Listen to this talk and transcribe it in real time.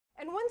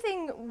And one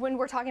thing when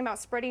we're talking about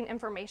spreading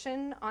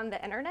information on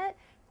the internet,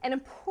 an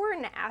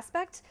important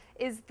aspect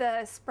is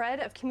the spread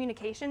of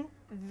communication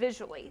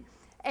visually.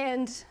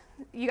 And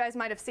you guys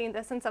might have seen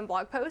this in some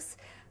blog posts,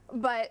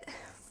 but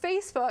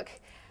Facebook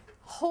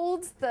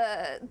holds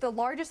the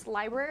largest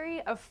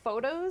library of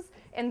photos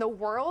in the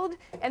world,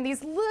 and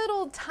these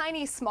little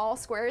tiny small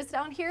squares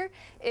down here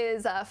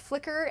is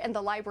Flickr and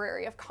the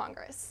Library of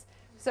Congress.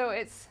 So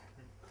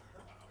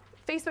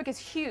Facebook is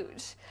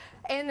huge.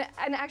 And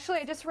actually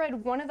I just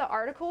read one of the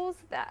articles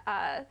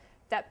that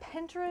that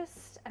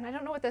Pinterest, and I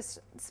don't know what this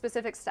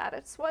specific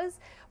status was,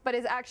 but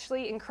is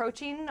actually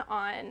encroaching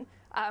on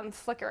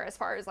Flickr as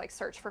far as like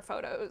search for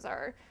photos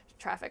or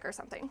traffic or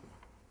something.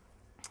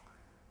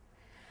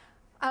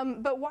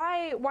 But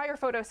why are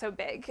photos so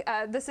big?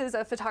 This is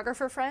a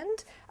photographer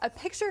friend. A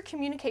picture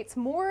communicates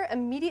more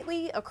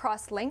immediately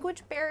across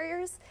language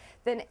barriers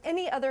than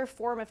any other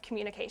form of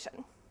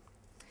communication.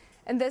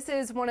 And this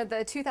is one of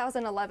the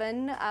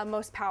 2011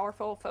 most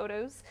powerful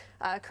photos,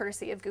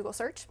 courtesy of Google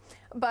search,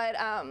 but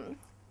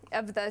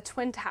of the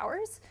Twin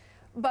Towers.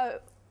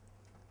 But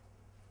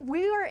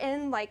we are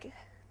in like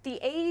the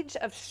age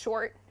of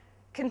short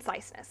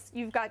conciseness.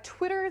 You've got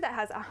Twitter that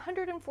has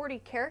 140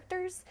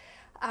 characters.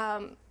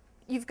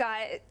 You've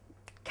got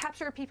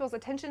capture people's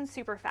attention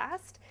super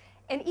fast.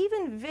 And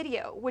even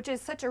video, which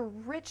is such a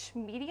rich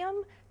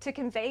medium to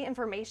convey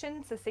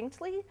information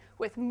succinctly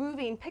with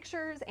moving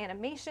pictures,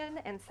 animation,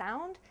 and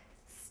sound,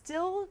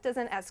 still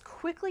doesn't as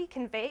quickly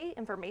convey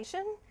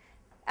information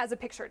as a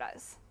picture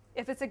does,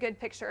 if it's a good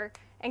picture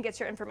and gets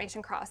your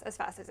information across as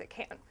fast as it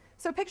can.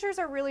 So pictures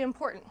are really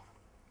important.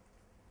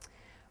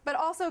 But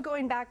also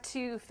going back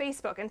to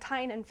Facebook and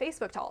tying in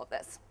Facebook to all of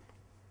this.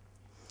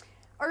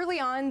 Early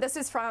on, this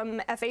is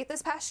from F8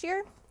 this past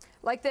year,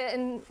 like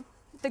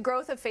the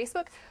growth of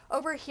Facebook.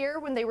 Over here,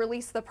 when they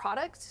released the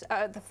product,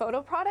 the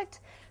photo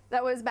product,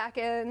 that was back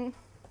in,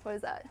 what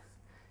was that,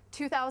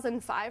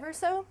 2005 or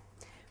so.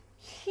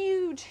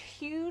 Huge,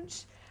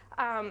 huge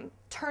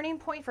turning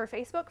point for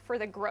Facebook for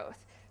the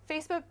growth.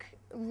 Facebook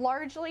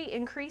largely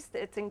increased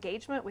its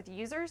engagement with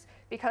users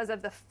because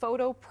of the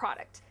photo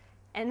product.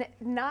 And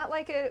not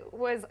like it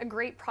was a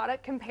great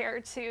product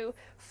compared to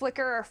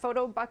Flickr or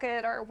Photo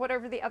Bucket or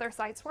whatever the other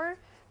sites were.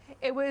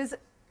 It was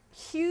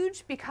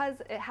huge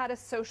because it had a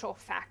social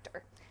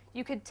factor.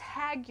 You could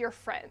tag your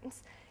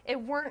friends. They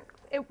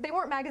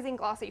weren't magazine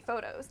glossy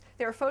photos.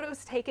 They were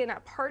photos taken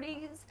at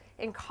parties,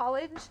 in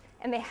college,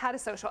 and they had a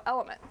social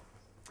element.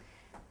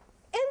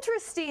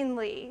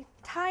 Interestingly,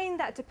 tying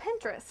that to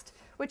Pinterest,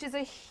 which is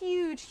a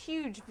huge,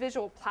 huge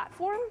visual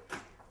platform,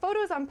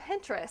 photos on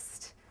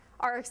Pinterest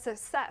are a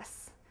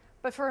success,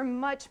 but for a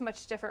much,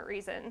 much different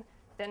reason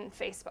than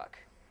Facebook.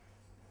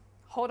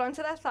 Hold on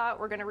to that thought.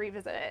 We're going to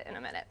revisit it in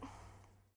a minute.